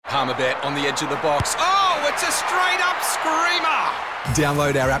Palmerbet on the edge of the box. Oh, it's a straight-up screamer!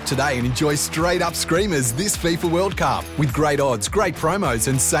 Download our app today and enjoy straight-up screamers this FIFA World Cup with great odds, great promos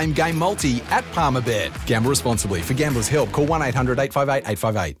and same-game multi at Palmerbet. Gamble responsibly. For Gamblers' Help, call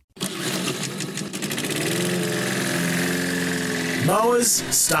 1-800-858-858. Mowers,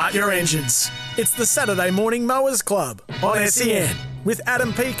 start your engines. It's the Saturday Morning Mowers Club on SEN with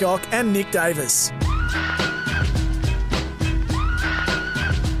Adam Peacock and Nick Davis.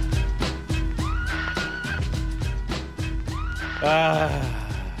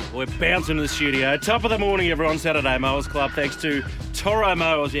 We're bouncing to the studio. Top of the morning, everyone. Saturday Mowers Club. Thanks to Toro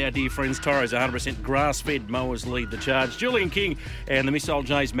Mowers, our dear friends. Toro's 100% grass-fed mowers lead the charge. Julian King and the missile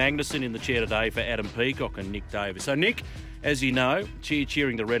James Magnuson in the chair today for Adam Peacock and Nick Davis. So, Nick, as you know,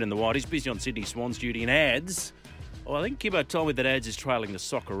 cheering the red and the white. He's busy on Sydney Swans duty and Ads. Well, I think Gibbo told me that Ads is trailing the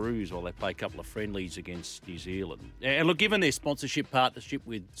Socceroos while they play a couple of friendlies against New Zealand. And look, given their sponsorship partnership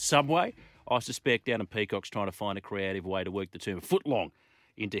with Subway, I suspect Adam Peacock's trying to find a creative way to work the term footlong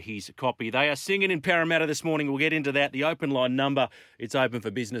into his copy. They are singing in Parramatta this morning. We'll get into that. The open line number, it's open for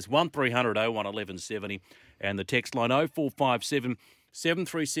business, 1300 01 1170. And the text line 0457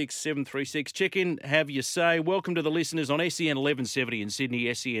 736 736. Check in, have your say. Welcome to the listeners on SEN 1170 in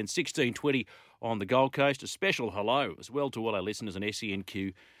Sydney, SEN 1620 on the Gold Coast. A special hello as well to all our listeners on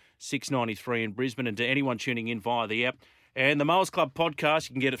SENQ 693 in Brisbane and to anyone tuning in via the app. And the Mowers Club podcast,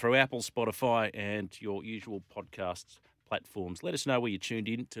 you can get it through Apple, Spotify and your usual podcast platforms. Let us know where you tuned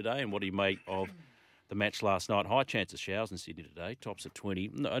in today and what do you make of the match last night. High chance of showers in Sydney today, tops at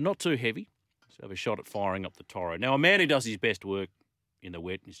 20. No, not too heavy, so have a shot at firing up the Toro. Now, a man who does his best work in the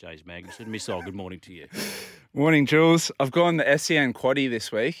wet is James Magnuson. Missile, good morning to you. Morning, Jules. I've gone the SEN Quaddie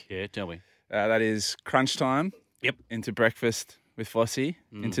this week. Yeah, tell me. That is crunch time. Yep. Into breakfast with Flossie,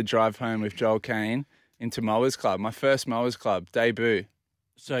 into drive home with Joel Kane, into Mowers Club. My first Mowers Club debut.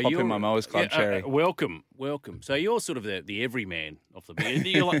 So Pop in my Mowers Club cherry. Welcome. So you're sort of the everyman off the bench.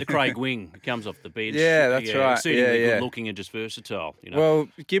 You're like the Craig Wing who comes off the bench. Yeah, that's right. Exceedingly good looking and just versatile. You know? Well,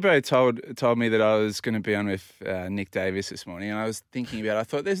 Gibbo told me that I was going to be on with Nick Davis this morning, and I was thinking about it. I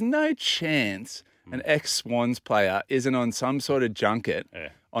thought there's no chance an ex-Swans player isn't on some sort of junket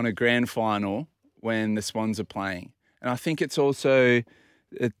on a grand final when the Swans are playing. And I think it's also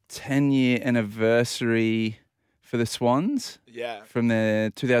a 10-year anniversary for the Swans from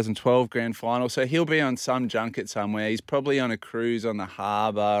the 2012 grand final. So he'll be on some junket somewhere. He's probably on a cruise on the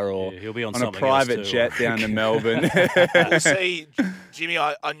harbour or he'll be on a private jet down to Melbourne. Well, see, Jimmy,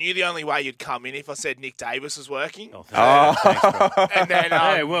 I knew the only way you'd come in if I said Nick Davis was working. Thanks, bro. And then,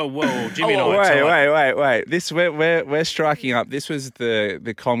 Jimmy and I wait. This we're striking up. This was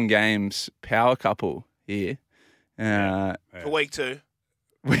the Com Games power couple here. For week two.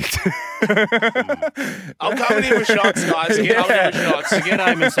 Week two. I'm coming in with shots, guys. I'm coming in with shots. Forget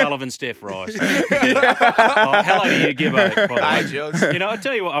Eamon Sullivan, Steph Rice. Hello to you, Gibbo. By the way. Hey, Jules. You know, I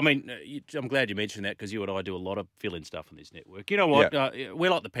tell you what, I mean, I'm glad you mentioned that because you and I do a lot of fill-in stuff on this network. You know what? We're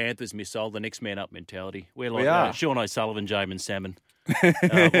like the Panthers missile, the next man up mentality. We're like Sean O'Sullivan, Jamin Salmon.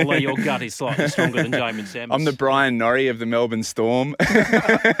 Although your gut is slightly stronger than Jamin Salmon. I'm the Brian Norrie of the Melbourne Storm. He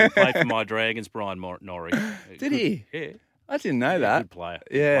played for my Dragons, Brian Norrie. Did he? Yeah. I didn't know that. Good player.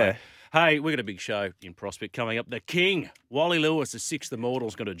 Yeah. Hey, we've got a big show in prospect coming up. The King, Wally Lewis, the sixth immortal,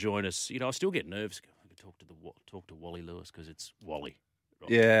 is going to join us. You know, I still get nervous. I could talk to Wally Lewis because it's Wally.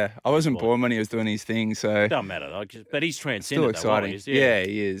 Right? Yeah, I wasn't born when he was doing his thing, so doesn't matter though. But he's transcendent. Still exciting. Though, yeah,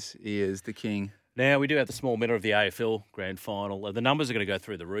 he is. He is the King. Now, we do have the small matter of the AFL Grand Final. The numbers are going to go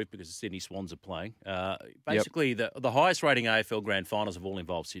through the roof because the Sydney Swans are playing. Basically, the highest rating AFL Grand Finals have all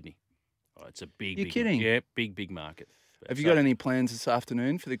involved Sydney. Oh, it's a big, You're kidding? Yeah, big market. Have you got any plans this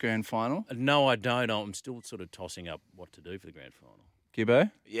afternoon for the grand final? No, I don't. I'm still sort of tossing up what to do for the grand final. Gibbo?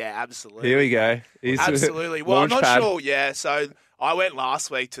 Yeah, absolutely. Here we go. Absolutely. Well, I'm not sure. Yeah, so I went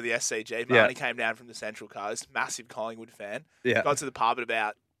last week to the SCG. Marnie came down from the Central Coast. Massive Collingwood fan. Yeah. Got to the pub at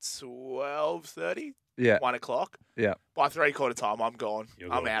about 12:30. Yeah. 1 o'clock. Yeah. By 3/4 time, I'm gone.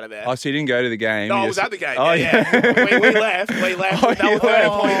 I'm out of there. Oh, so you didn't go to the game? No, I was at the game. Oh, yeah. we left. We left. Oh, They were 30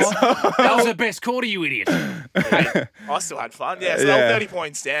 points. That was the best quarter, you idiot. Mate, I still had fun. Yeah, so they were 30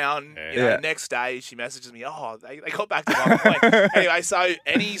 points down. You know, next day, she messages me, they got back to 1 point. Anyway, so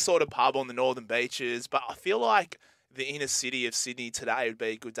any sort of pub on the northern beaches, but I feel like the inner city of Sydney today would be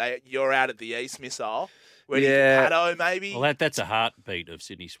a good day. You're out at the East Missile. Where do you Paddo, maybe? Well, that's a heartbeat of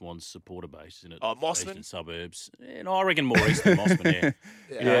Sydney Swans supporter base, isn't it? Oh, Mossman? Eastern suburbs. And I reckon more east than Mossman,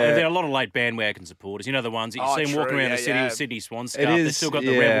 there are a lot of late bandwagon supporters. You know, the ones that you see them walking around the city with Sydney Swans scarf. They've still got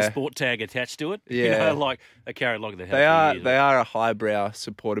the Rebel Sport tag attached to it. Yeah. You know, like they carry it like they have for years. They are a highbrow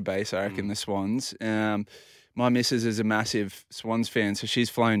supporter base, I reckon, the Swans. my missus is a massive Swans fan, so she's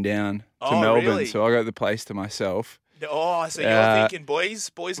flown down to Oh, Melbourne, really? so I got the place to myself. Oh, so you're thinking boys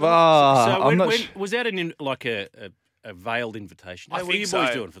Well, night? So I'm not was that a veiled invitation? I What are you think boys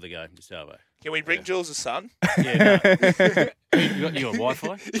so. doing for the game, Salvo? Can we bring Jules' son Yeah, no. you got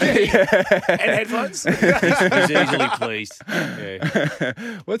Wi-Fi? and headphones? He's easily pleased.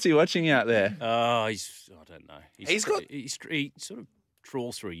 Yeah. What's he watching out there? I don't know. He's got- He sort of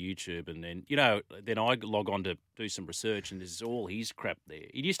trawls through YouTube, and then then I log on to do some research, and there's all his crap there.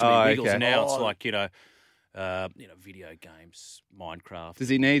 It used to be Oh, Wiggles, okay. and now it's Oh. like video games, Minecraft. Does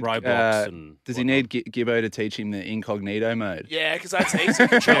he need Roblox? And Does he need Gibbo to teach him the incognito mode? Yeah, because that's easy.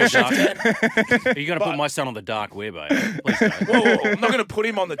 Control Shift 10. Are you going to put my son on the dark web, eh? Please don't. Whoa, I'm not going to put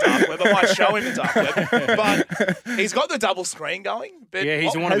him on the dark web. I might show him the dark web. But he's got the double screen going. But Yeah,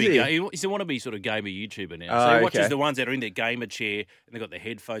 he's a has he? wannabe sort of gamer YouTuber now. Oh, So he watches okay. the ones that are in their gamer chair and they've got their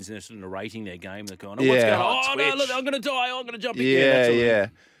headphones and they're sort of narrating their game. They're going, Yeah. what's going on? Oh, Oh, no, Twitch. look, I'm going to die. I'm going to jump in. Yeah, that sort of yeah.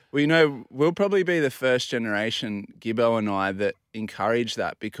 thing. Well, we'll probably be the first generation, Gibbo and I, that encourage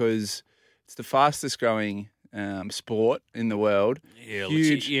that because it's the fastest growing sport in the world. Yeah,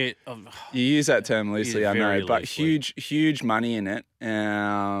 Huge. Yeah, You use that term loosely, I know, very but loosely. huge money in it,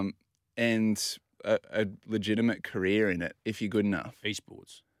 and a legitimate career in it if you're good enough.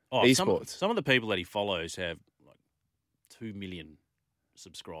 esports. Esports. Some of the people that he follows have like 2 million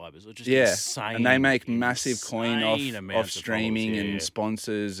subscribers, which is Yeah, insane. and they make massive coin insane off amounts of streaming followers, and yeah.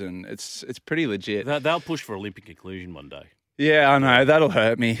 sponsors, and it's pretty legit. They'll push for Olympic inclusion one day. Yeah, I know that'll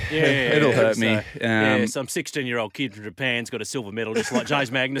hurt me. Yeah, it'll hurt me. Some 16-year-old kid from Japan's got a silver medal, just like James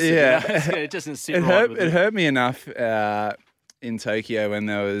Magnuson. Yeah. It doesn't sit It right hurt. with It me. hurt me enough in Tokyo when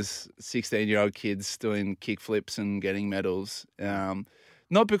there was 16-year-old kids doing kick flips and getting medals.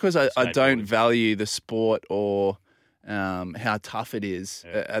 Not because I don't Skateboarding. value the sport or how tough it is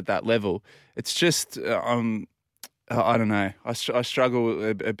at that level. It's just I don't know. I struggle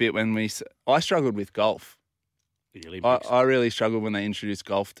a bit when I struggled with golf. The Olympics. I really struggled when they introduced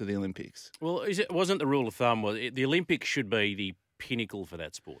golf to the Olympics. Well, wasn't the rule of thumb the Olympics should be the pinnacle for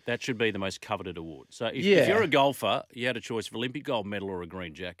that sport? That should be the most coveted award. So if you're a golfer, you had a choice of Olympic gold medal or a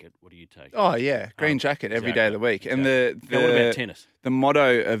green jacket. What do you take? Oh yeah, green jacket every day of the week. Exactly. And Now, what about tennis? The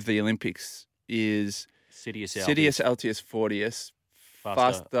motto of the Olympics is Sitius Sitius Altius Fortius,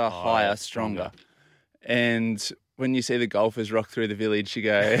 faster, higher, stronger. And when you see the golfers rock through the village, you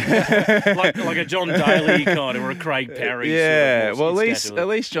go, like a John Daly kind of, or a Craig Parry. yeah. Sort of Well, more at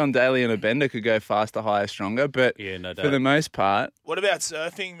least John Daly and a bender could go faster, higher, stronger. But Yeah, no for the doubt. most part, What about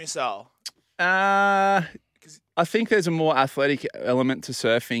surfing, Miss Al? I think there's a more athletic element to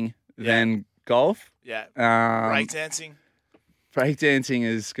surfing than golf. Yeah. Breakdancing. Breakdancing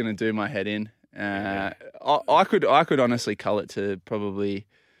is going to do my head in. I could honestly cull it to probably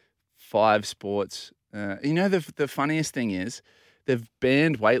 5 sports. The funniest thing is they've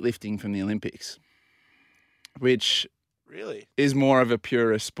banned weightlifting from the Olympics, which Really? is more of a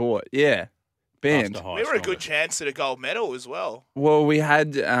purist sport. Yeah, banned. Faster, higher, We were a stronger. good chance at a gold medal as well. Well, we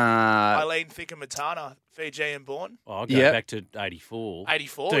had Eileen Thickamatana, Fijian born. Oh, I'll go Yep. back to 84.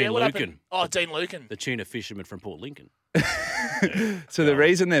 84. Dean yeah, what Lucan. happened? Oh, Dean Lucan. The tuna fisherman from Port Lincoln. so the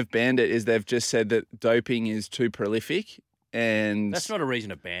reason they've banned it is they've just said that doping is too prolific, and That's not a reason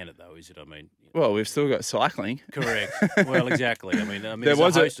to ban it, though, is it? I mean, well, we've still got cycling. correct. Well, exactly. I mean, There there's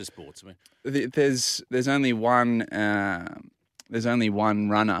was a a- host of sports. I mean, There's only one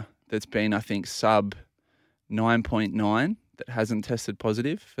runner that's been, I think, sub 9.9 that hasn't tested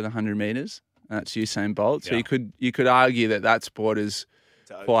positive for the 100 meters. That's Usain Bolt. So Yeah. you could argue that sport is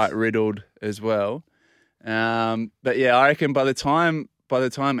Dopes. quite riddled as well. But yeah, I reckon by the time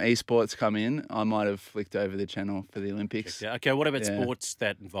esports come in, I might have flicked over the channel for the Olympics. yeah. Okay, what about Yeah. sports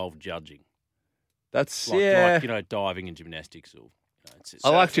that involve judging? That's Like diving and gymnastics, or I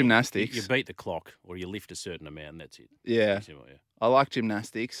like surfing. gymnastics. you beat the clock, or you lift a certain amount, and that's it. Yeah, Yeah. I like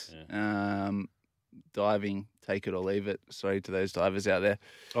gymnastics. Diving, take it or leave it. Sorry to those divers out there.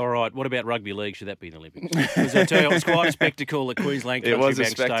 All right. What about rugby league? Should that be in the Olympics? Because I tell you, it was quite a spectacle at Queensland It Country was a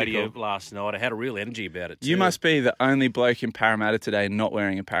Bank Stadium spectacle. last night. I had a real energy about it. You too. must be the only bloke in Parramatta today not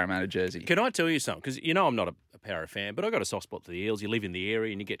wearing a Parramatta jersey. Can I tell you something? Because I'm not a Para fan, but I got a soft spot for the Eels. You live in the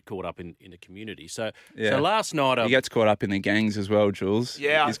area and you get caught up in the community. So last night, He gets caught up in the gangs as well, Jules.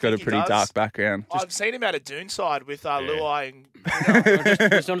 Yeah, I He's got a think he pretty does. dark background. I've seen him at a dune side with Luai and I'm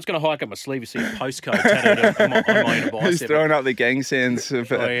just going to hike up my sleeve and see a postcode tattooed on my inner bicep. He's throwing up the gang signs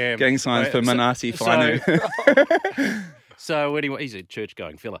for am. gang signs for So- Manasi so- Fainu. So anyway, he's a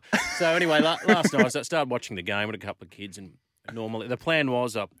church-going fella. So anyway, last night I started watching the game with a couple of kids, and normally the plan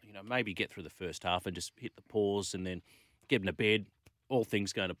was, maybe get through the first half and just hit the pause and then get them to bed. All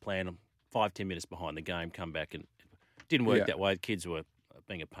things going to plan. I'm 5-10 minutes behind the game, come back, and it didn't work that way. The kids were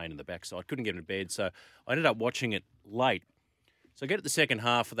being a pain in the backside. Couldn't get into bed, so I ended up watching it late. So I get to the second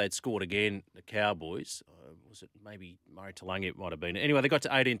half, they'd scored again, the Cowboys. Was it maybe Murray Talangi? It might have been. Anyway, they got to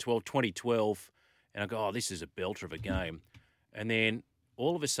 18-12, 20-12, and I go, oh, this is a belter of a game. And then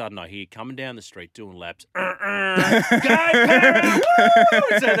all of a sudden I hear coming down the street doing laps, go Para!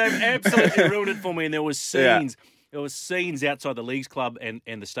 So they've absolutely ruined it for me, and there was scenes. Yeah. There was scenes outside the Leagues Club and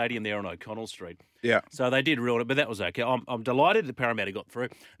the stadium there on O'Connell Street. Yeah. So they did ruin it, but that was okay. I'm delighted that Parramatta got through.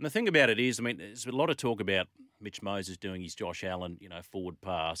 And the thing about it is, I mean, there's a lot of talk about Mitch Moses doing his Josh Allen, forward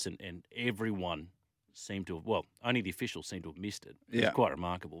pass, and everyone seemed to have, well, only the officials seemed to have missed it. It was quite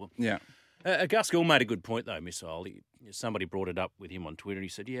remarkable. Yeah. Gus Gill made a good point, though, Missile. Somebody brought it up with him on Twitter, and he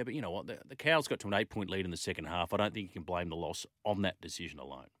said, yeah, but you know what? The Cows got to an 8-point lead in the second half. I don't think you can blame the loss on that decision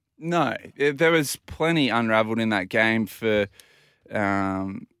alone. No, there was plenty unravelled in that game for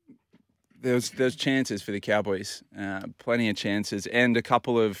there's chances for the Cowboys, plenty of chances, and a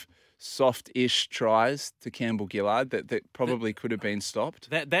couple of soft-ish tries to Campbell Gillard that probably could have been stopped.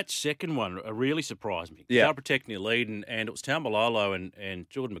 That second one really surprised me. Yeah. They were protecting the lead, and it was Taumalolo and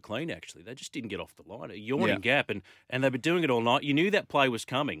Jordan McLean, actually. They just didn't get off the line. A yawning gap, and they've been doing it all night. You knew that play was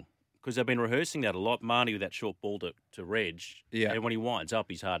coming, because they've been rehearsing that a lot. Marnie with that short ball to Reg. Yeah. And when he winds up,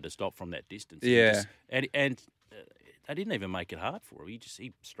 he's hard to stop from that distance. Yeah. And they didn't even make it hard for him.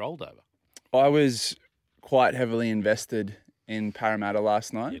 He strolled over. I was quite heavily invested in Parramatta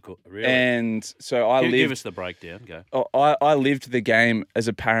last night. Yeah, cool. Really? And so give us the breakdown. Go. I lived the game as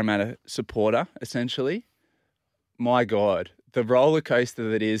a Parramatta supporter, essentially. My God, the roller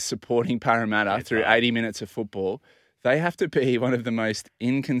coaster that is supporting Parramatta through 80 minutes of football. They have to be one of the most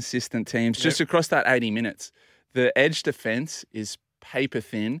inconsistent teams just across that 80 minutes. The edge defence is paper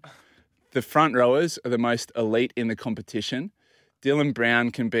thin. The front rowers are the most elite in the competition. Dylan Brown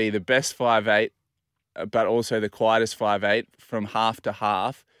can be the best 5'8", but also the quietest 5'8", from half to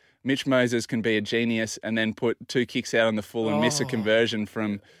half. Mitch Moses can be a genius and then put 2 kicks out on the full and miss a conversion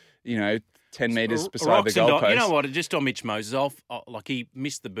from, 10 metres beside the goalpost. You know what? Just on Mitch Moses, he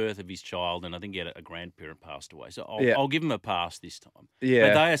missed the birth of his child, and I think he had a grandparent passed away. So I'll give him a pass this time. Yeah.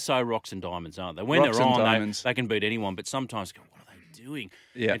 But they are so rocks and diamonds, aren't they? When they're on, they can beat anyone. But sometimes, what are they doing?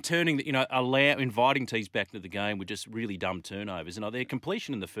 Yeah. And turning, inviting teams back into the game with just really dumb turnovers. And their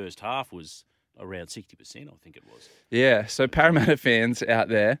completion in the first half was around 60%, I think it was. Yeah. So Parramatta fans out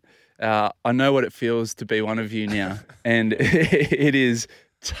there, I know what it feels to be one of you now, and it is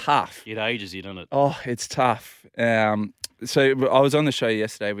tough. It ages you, doesn't it? Oh, it's tough. So I was on the show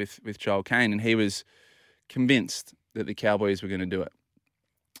yesterday with Joel Kane, and he was convinced that the Cowboys were going to do it.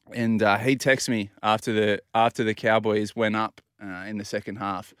 And he texted me after the Cowboys went up in the second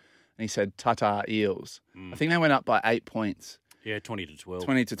half, and he said, "Tata Eels." I think they went up by 8 points. Yeah, 20-12.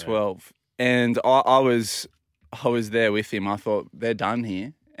 20-12. And I was there with him. I thought, they're done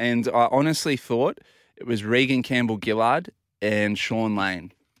here. And I honestly thought it was Regan Campbell-Gillard and Sean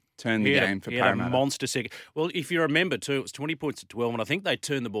Lane turned the game for Parramatta. He had a monster second. Well, if you remember too, it was 20 points to 12, and I think they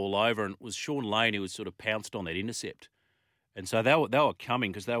turned the ball over, and it was Sean Lane who was sort of pounced on that intercept. And so they were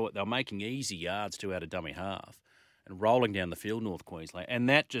coming because they were making easy yards out of dummy half and rolling down the field, North Queensland. And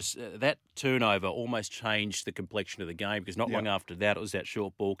that turnover almost changed the complexion of the game, because not long after that, it was that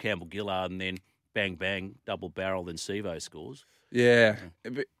short ball, Campbell-Gillard, and then bang, bang, double barrel, then Sevo scores. Yeah.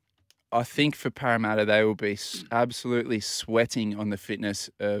 I think for Parramatta, they will be absolutely sweating on the fitness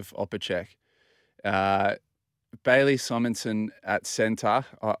of Opacek. Bailey Simonson at centre.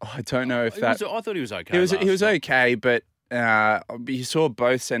 I don't know if that. I thought he was okay. He was okay, but you saw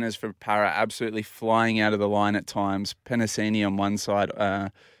both centres for Para absolutely flying out of the line at times. Penasini on one side,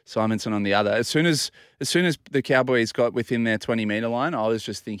 Simonson on the other. As soon as the Cowboys got within their 20-metre line, I was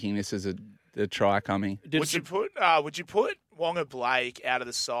just thinking this is a try coming. Would you put Wonga Blake out of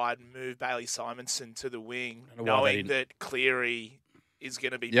the side and move Bailey Simonson to the wing, knowing that Cleary is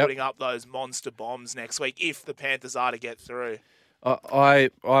going to be putting up those monster bombs next week if the Panthers are to get through? I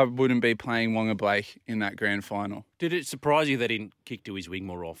wouldn't be playing Wonga Blake in that grand final. Did it surprise you they didn't kick to his wing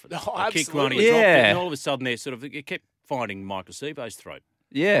more often? Oh, absolutely. Dropped it, and all of a sudden it kept finding Michael Sevo's throat.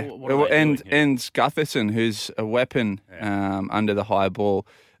 Yeah, and Gutherson, who's a weapon under the high ball.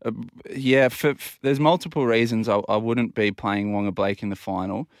 There's multiple reasons I wouldn't be playing Wonga Blake in the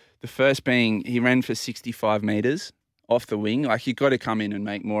final. The first being he ran for 65 metres off the wing. Like, you've got to come in and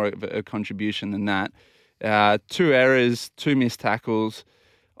make more of a contribution than that. 2 errors, 2 missed tackles.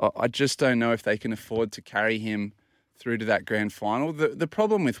 I just don't know if they can afford to carry him through to that grand final. The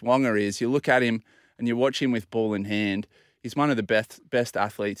problem with Wonga is you look at him and you watch him with ball in hand. He's one of the best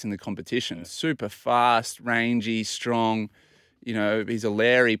athletes in the competition. Yeah. Super fast, rangy, strong. he's a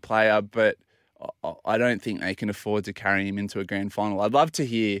Larry player, but I don't think they can afford to carry him into a grand final. I'd love to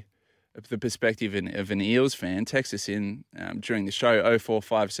hear the perspective of an Eels fan. Text us in during the show,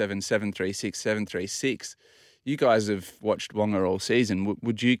 0457 736 736. You guys have watched Wonga all season.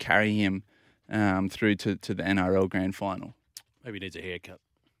 Would you carry him through to the NRL grand final? Maybe he needs a haircut.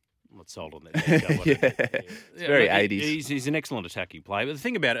 I'm not sold on that haircut. It's very 80s. He's an excellent attacking player. But the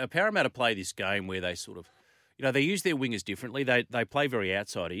thing about it, Parramatta play this game where they sort of, they use their wingers differently. They play very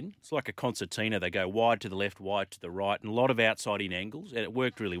outside in. It's like a concertina. They go wide to the left, wide to the right, and a lot of outside in angles. And it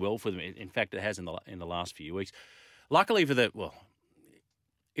worked really well for them. In fact, it has in the last few weeks. Luckily for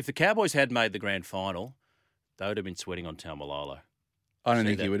if the Cowboys had made the grand final, they would have been sweating on Taumalolo. I don't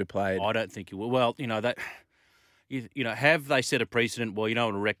think he would have played. I don't think he would. Well, that. Have they set a precedent? Well, you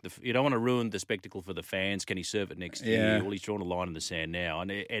don't want to ruin the spectacle for the fans. Can he serve it next year? Well, he's drawn a line in the sand now, and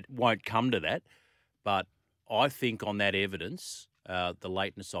it won't come to that. But I think on that evidence, the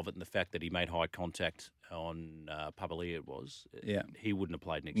lateness of it and the fact that he made high contact on Papali'i, he wouldn't have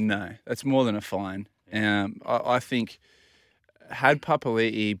played next year. No, that's more than a fine. Yeah. I think had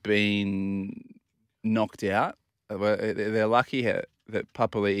Papali'i been knocked out, they're lucky that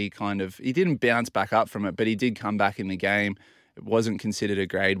Papali'i he didn't bounce back up from it, but he did come back in the game. It wasn't considered a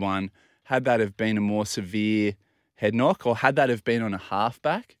grade 1. Had that have been a more severe head knock, or had that have been on a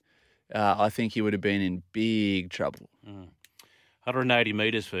halfback, I think he would have been in big trouble. 180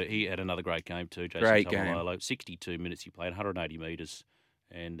 metres he had another great game too, Jason Great Taumalolo. game. 62 minutes he played, 180 metres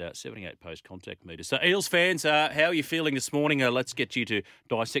and 78 post-contact metres. So Eels fans, how are you feeling this morning? Let's get you to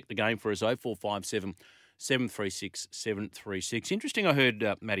dissect the game for us, 0457 736 736. Interesting, I heard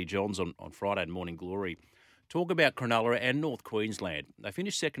Matty Johns on Friday in Morning Glory talk about Cronulla and North Queensland. They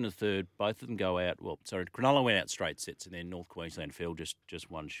finished second and third. Both of them go out. Cronulla went out straight sets, and then North Queensland fell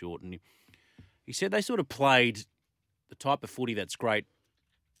just one short. And he said they sort of played the type of footy that's great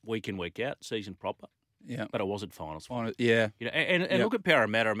week in, week out, season proper. Yeah. But it wasn't finals. Yeah. And look at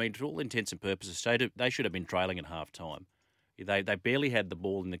Parramatta. I mean, to all intents and purposes, they should have been trailing at half time. They barely had the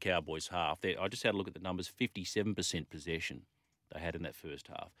ball in the Cowboys' half. I just had a look at the numbers, 57% possession they had in that first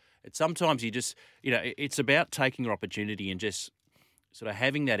half. Sometimes you just, it's about taking your opportunity and just sort of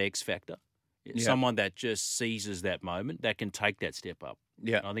having that X factor. Yeah. Someone that just seizes that moment, that can take that step up.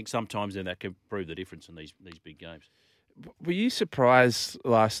 Yeah. And I think sometimes then that can prove the difference in these big games. Were you surprised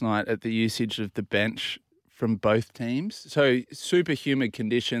last night at the usage of the bench from both teams? So super humid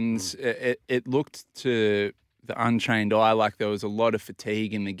conditions, it looked to the untrained eye like there was a lot of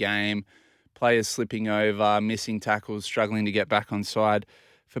fatigue in the game, players slipping over, missing tackles, struggling to get back on side.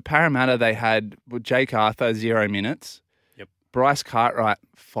 For Parramatta, they had Jake Arthur, 0 minutes. Yep. Bryce Cartwright,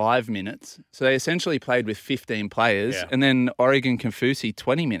 5 minutes. So they essentially played with 15 players. Yeah. And then Oregon Konfusi,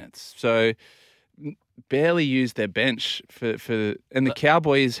 20 minutes. So barely used their bench and the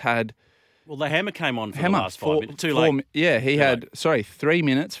Cowboys had... Well, the Hammer came on for the last 5 minutes. Too late. He had 3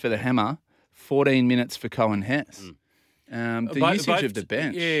 minutes for the Hammer, 14 minutes for Cohen Hess. Usage of the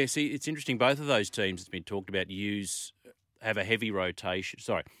bench. Yeah, see, it's interesting. Both of those teams, it's been talked about, have a heavy rotation.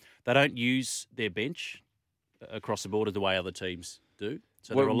 Sorry, they don't use their bench across the board the way other teams do.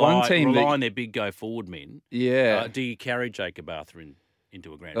 So they rely on their big go-forward men. Yeah. Do you carry Jacob Arthur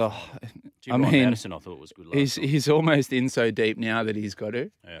into a grand final? Madison, I thought was good last night. He's almost in so deep now that he's got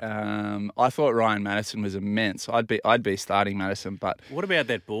to. Yeah. I thought Ryan Madison was immense. I'd be starting Madison, but... What about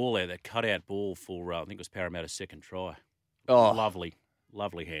that ball there, that cutout ball for, I think it was Parramatta's second try? Oh.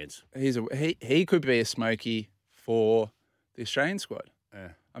 Lovely hands. He could be a smoky for the Australian squad. Yeah.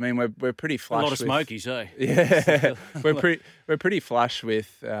 I mean, we're pretty flush. A lot of smokies, eh? Yeah, we're pretty flush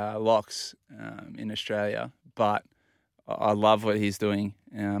with locks in Australia, but I love what he's doing.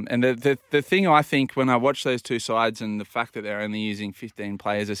 And the thing I think when I watch those two sides and the fact that they're only using 15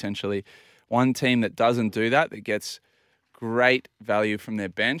 players essentially, one team that doesn't do that gets great value from their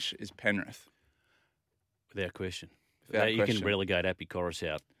bench is Penrith. Without question. You can relegate Appy Corus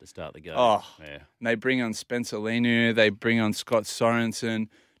out to start the game. Oh, yeah. They bring on Spencer Leniu. They bring on Scott Sorensen.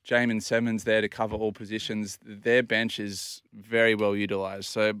 Jamin Simmons there to cover all positions. Their bench is very well utilised.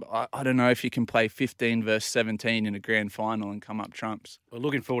 So I don't know if you can play 15 versus 17 in a grand final and come up trumps. Well,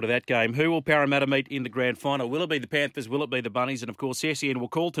 looking forward to that game. Who will Parramatta meet in the grand final? Will it be the Panthers? Will it be the Bunnies? And, of course, SEN will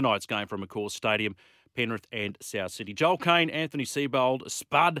call tonight's game from McCaw Stadium, Penrith and South Sydney. Joel Kane, Anthony Seibold,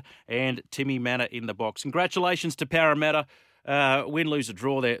 Spud and Timmy Manor in the box. Congratulations to Parramatta. Win, lose, or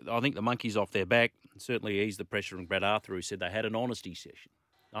draw. I think the monkey's off their back. Certainly eased the pressure on Brad Arthur, who said they had an honesty session.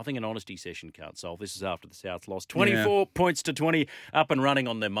 Nothing an honesty session can't solve. This is after the South lost. 24 points to 20, up and running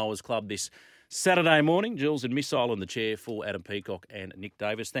on their Mowers Club this Saturday morning, Jules and Missile in the chair for Adam Peacock and Nick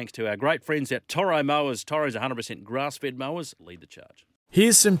Davis. Thanks to our great friends at Toro Mowers. Toro's 100% grass-fed mowers. Lead the charge.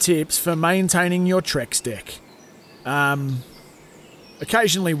 Here's some tips for maintaining your Trex deck.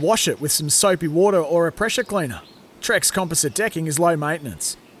 Occasionally wash it with some soapy water or a pressure cleaner. Trex composite decking is low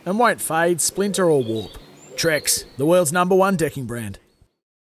maintenance and won't fade, splinter or warp. Trex, the world's #1 decking brand.